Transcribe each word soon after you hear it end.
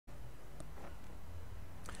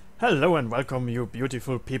Hello and welcome you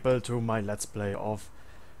beautiful people to my Let's Play of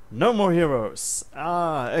No More Heroes.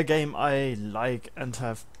 A game I like and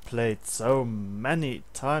have played so many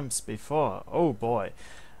times before. Oh boy.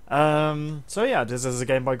 So yeah, this is a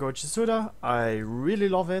game by Goichi Suda. I really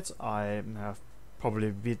love it. I have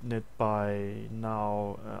probably beaten it by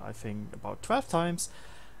now, I think about 12 times.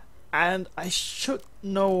 And I should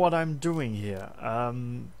know what I'm doing here.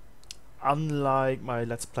 Unlike my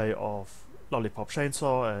Let's Play of Lollipop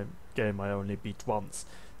Chainsaw, a game I only beat once.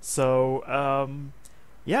 So,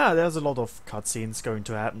 yeah, there's a lot of cutscenes going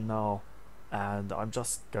to happen now, and I'm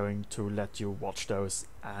just going to let you watch those,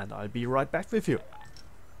 and I'll be right back with you.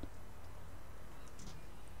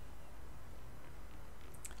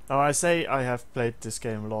 Now, I say I have played this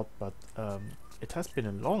game a lot, but it has been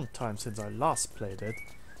a long time since I last played it.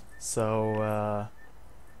 So,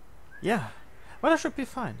 yeah, but I should be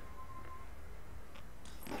fine.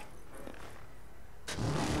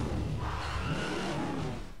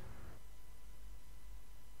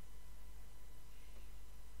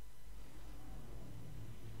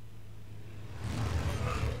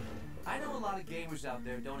 I know a lot of gamers out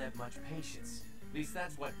there don't have much patience. At least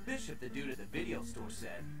that's what Bishop, the dude at the video store,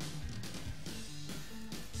 said.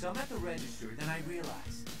 So I'm at the register, then I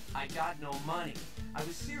realized I got no money. I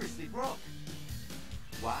was seriously broke.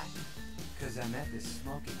 Why? Because I met this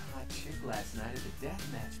smoking hot chick last night at the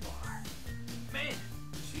deathmatch bar. Man,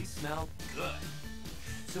 she smelled good.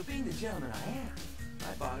 So being the gentleman I am,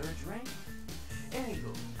 I bought her a drink.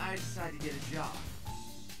 Anywho, I decided to get a job.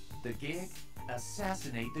 The gig?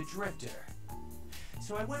 Assassinate the Drifter.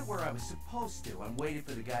 So I went where I was supposed to and waited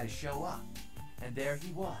for the guy to show up. And there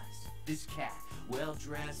he was. This cat,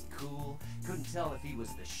 well-dressed, cool, couldn't tell if he was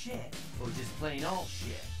the shit or just plain old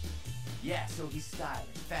shit. Yeah, so he's stylish,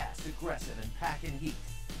 fast, aggressive, and packing heat.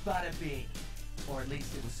 Bada bing. Or at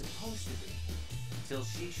least it was supposed to be. Till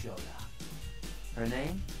she showed up. Her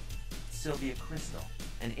name? Sylvia Crystal,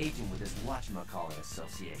 an agent with this whatchamacallit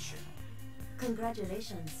association.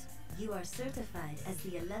 Congratulations. You are certified as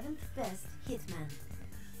the 11th best hitman.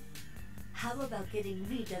 How about getting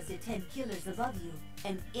rid of the 10 killers above you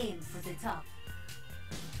and aim for the top?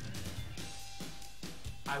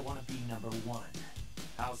 I want to be number one.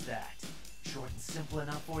 How's that? Short and simple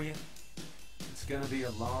enough for you? It's gonna be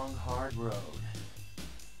a long, hard road.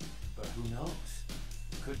 But who knows?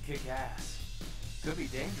 Could kick ass. Could be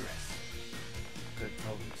dangerous. Could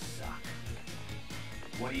totally suck.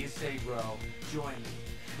 What do you say, bro? Join me.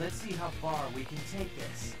 Let's see how far we can take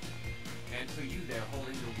this. And for you there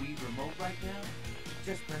holding the Wii remote right now,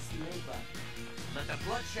 just press the A button. Let the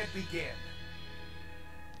bloodshed begin.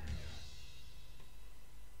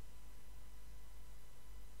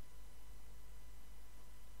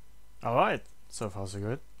 Alright, so far so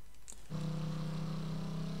good.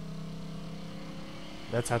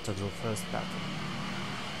 Let's head to the first battle.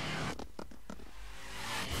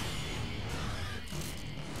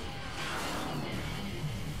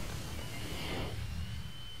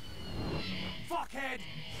 Fuckhead!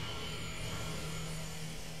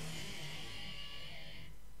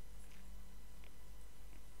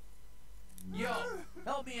 Yo,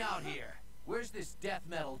 help me out here. Where's this death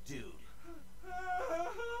metal dude?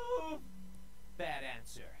 Bad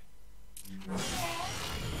answer.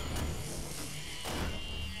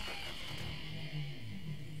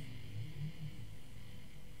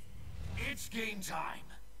 It's game time.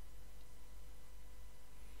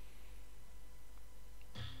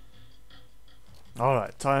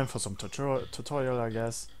 Alright, time for some tutorial, I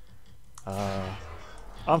guess.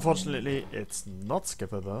 Unfortunately, it's not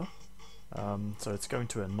skippable, so it's going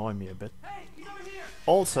to annoy me a bit. Hey, get over here.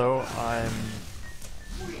 Also, I'm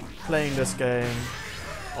playing this game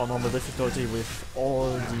on normal difficulty with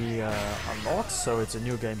all the unlocks, so it's a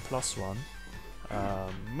new game plus one.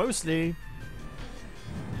 Mostly,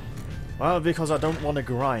 well, because I don't want to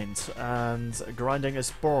grind, and grinding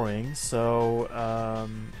is boring, so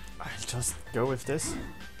I'll just go with this.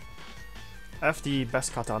 I have the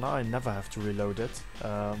best katana, I never have to reload it.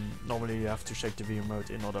 Normally you have to shake the V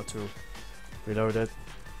remote in order to reload it.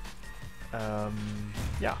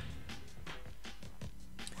 Yeah.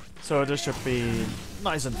 So this should be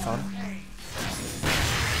nice and fun.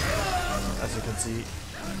 As you can see,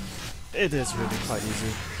 it is really quite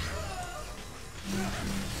easy.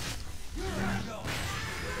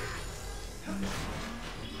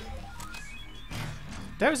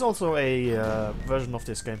 There is also a version of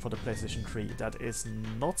this game for the PlayStation 3 that is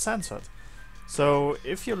not censored. So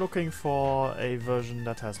if you're looking for a version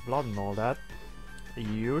that has blood and all that,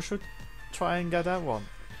 you should try and get that one.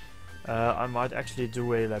 I might actually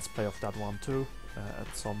do a Let's Play of that one too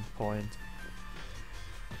at some point.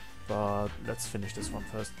 but let's finish this one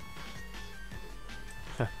first.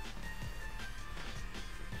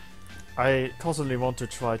 I constantly want to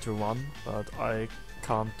try to run, but I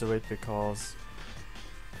can't do it because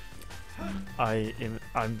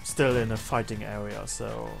I'm still in a fighting area,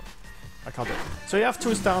 so I can't do it. So you have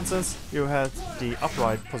two stances. You have the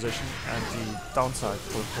upright position and the downside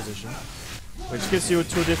position, which gives you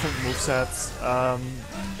two different movesets.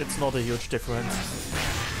 It's not a huge difference,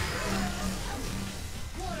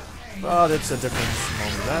 but it's a difference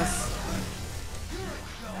nonetheless.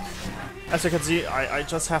 As you can see, I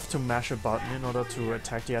just have to mash a button in order to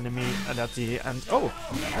attack the enemy, and at the end... Oh!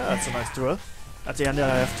 Yeah, that's a nice duel. At the end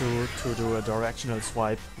I have to do a directional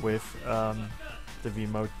swipe with the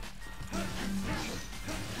Wiimote.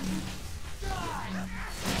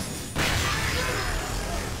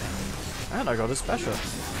 And I got a special.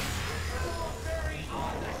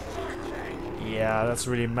 Yeah, that's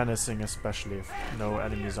really menacing, especially if no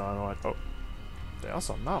enemies are right. Oh, there are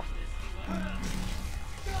some now.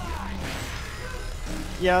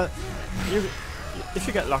 Yeah, if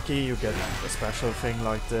you get lucky, you get a special thing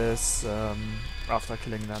like this after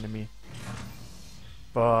killing an enemy.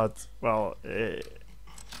 But, well, it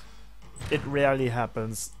rarely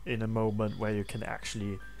happens in a moment where you can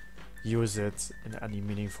actually use it in any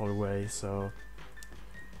meaningful way, so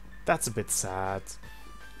that's a bit sad.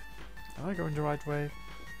 Am I going the right way?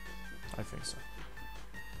 I think so.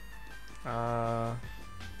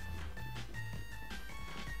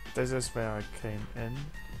 This is where I came in.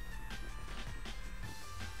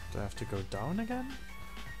 Do I have to go down again?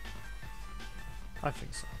 I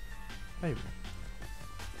think so. Maybe.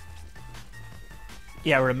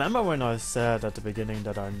 Yeah, remember when I said at the beginning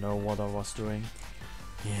that I know what I was doing?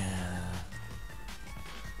 Yeah.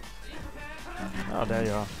 Oh, there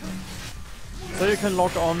you are. So you can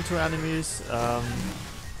lock on to enemies. You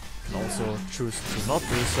can also choose to not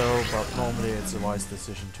do so, but normally it's a wise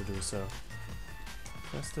decision to do so.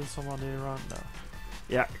 There's still somebody around now.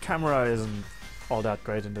 Yeah, camera isn't all that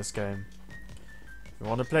great in this game. If you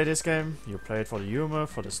want to play this game, you play it for the humor,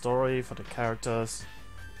 for the story, for the characters.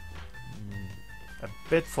 A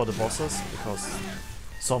bit for the bosses, because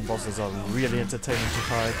some bosses are really entertaining to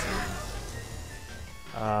fight.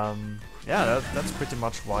 Yeah, that's pretty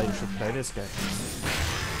much why you should play this game.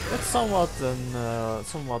 It's somewhat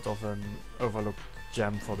of an overlooked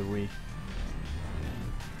gem for the Wii.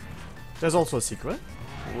 There's also a sequel,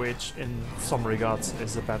 which in some regards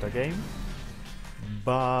is a better game,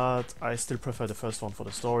 but I still prefer the first one for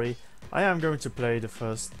the story. I am going to play the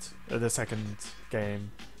second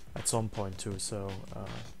game at some point too, so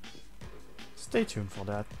stay tuned for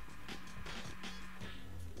that.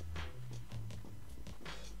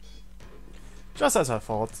 Just as I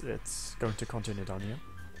thought, it's going to continue down here.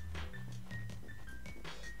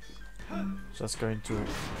 Just going to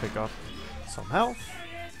pick up some health.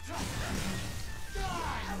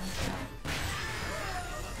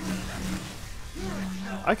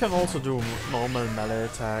 I can also do normal melee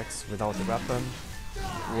attacks without the weapon,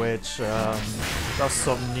 which does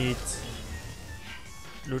some neat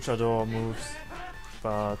luchador moves,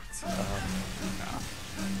 but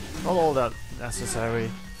not all that necessary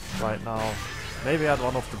right now. Maybe at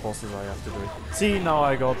one of the bosses I have to do it. See, now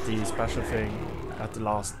I got the special thing at the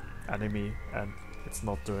last enemy and it's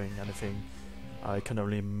not doing anything. I can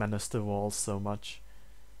only menace the walls so much.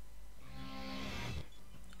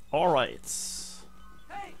 Alright.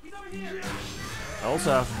 I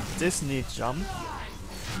also have this neat jump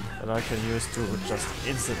that I can use to just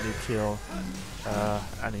instantly kill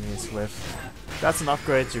enemies with. That's an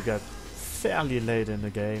upgrade you get fairly late in the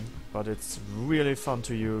game, but it's really fun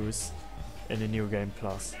to use in the New Game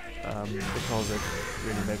Plus because it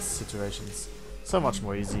really makes situations so much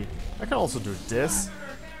more easy. I can also do this.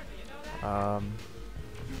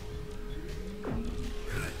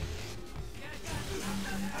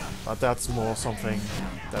 But that's more something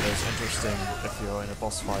that is interesting if you're in a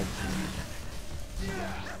boss fight.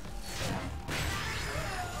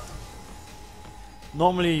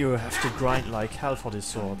 Normally you have to grind like hell for this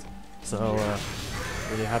sword, so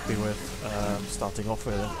really happy with starting off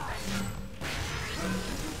with it.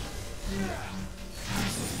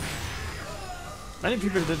 Many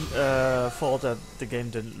people thought that the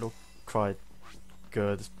game didn't look quite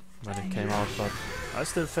good when it came out, but I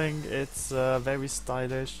still think it's very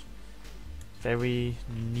stylish, very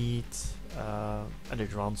neat, and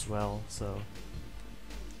it runs well, so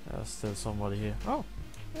there's still somebody here. Oh,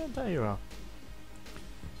 yeah, there you are.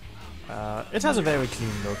 It has a very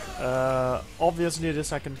clean look. Obviously the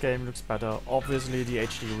second game looks better, obviously the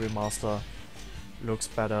HD remaster looks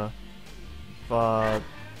better, but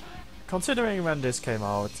considering when this came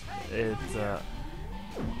out,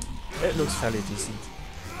 it looks fairly decent.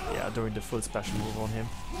 Yeah, doing the full special move on him.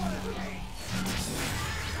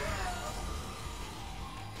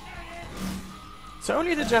 So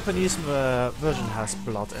only the Japanese version has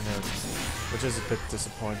blood in it, which is a bit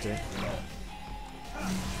disappointing.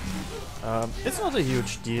 It's not a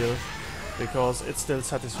huge deal, because it's still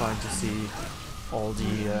satisfying to see all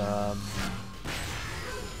the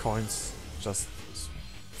coins just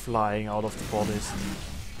flying out of the bodies.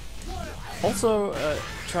 Also,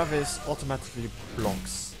 Travis automatically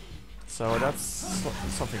blocks, so that's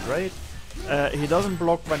something great. He doesn't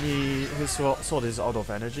block when his sword is out of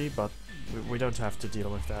energy, but we don't have to deal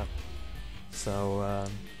with that. So,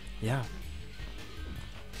 yeah.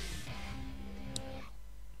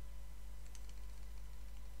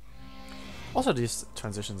 Also, these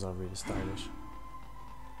transitions are really stylish.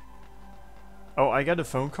 Oh, I get a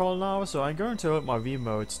phone call now, so I'm going to hold my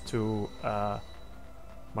Wiimote to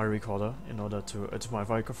my recorder in order to my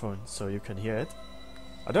microphone, so you can hear it.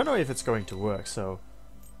 I don't know if it's going to work, so.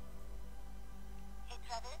 Hey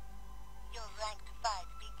Travis, your ranked fight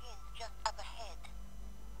begins just up ahead.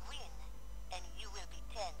 Win, and you will be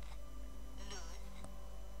 10th. Lose,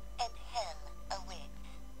 and hell awaits.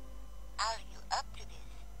 Are you up to this?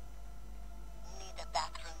 Need a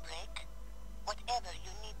bathroom break? Whatever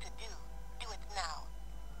you need to do it now.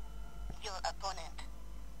 Your opponent,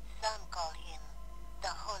 some call him the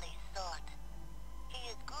Holy Sword. He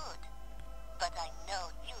is good, but I know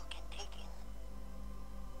you can take him.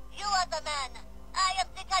 You are the man. I am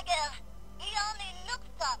the tiger. He only looks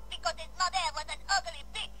tough because his mother was an ugly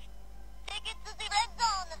bitch. Take it to the red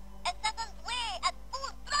zone. Assassin's way at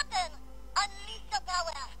full throttle. Unleash your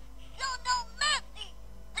power. Show no mercy.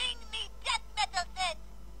 Bring me death metal set.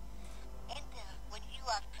 Enter when you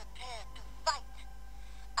are prepared to fight.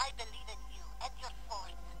 I believe in you and your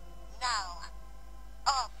force. Now,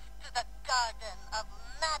 off to the Garden of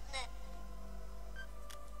Madness.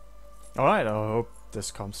 Alright, I hope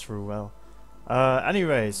this comes through well.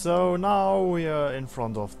 Anyway, so now we are in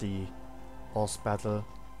front of the boss battle,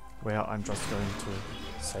 where I'm just going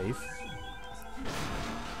to save.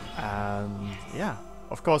 And yeah,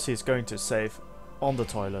 of course he's going to save on the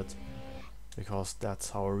toilet, because that's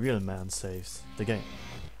how a real man saves the game.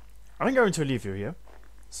 I'm going to leave you here,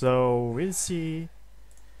 so we'll see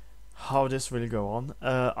how this will go on.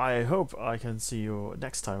 I hope I can see you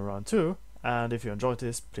next time around too, and if you enjoyed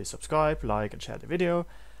this, please subscribe, like and share the video,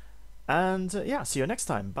 and yeah, see you next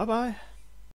time. Bye bye.